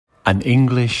An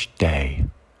English day.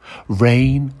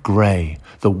 Rain grey,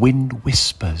 the wind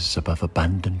whispers above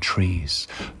abandoned trees.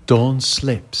 Dawn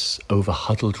slips over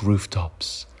huddled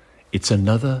rooftops. It's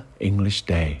another English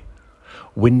day.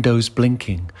 Windows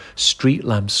blinking, street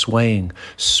lamps swaying,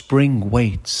 spring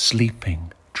waits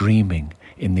sleeping, dreaming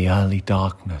in the early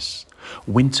darkness.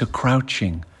 Winter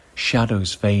crouching,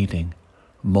 shadows fading,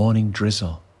 morning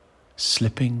drizzle,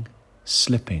 slipping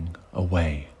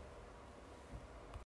away.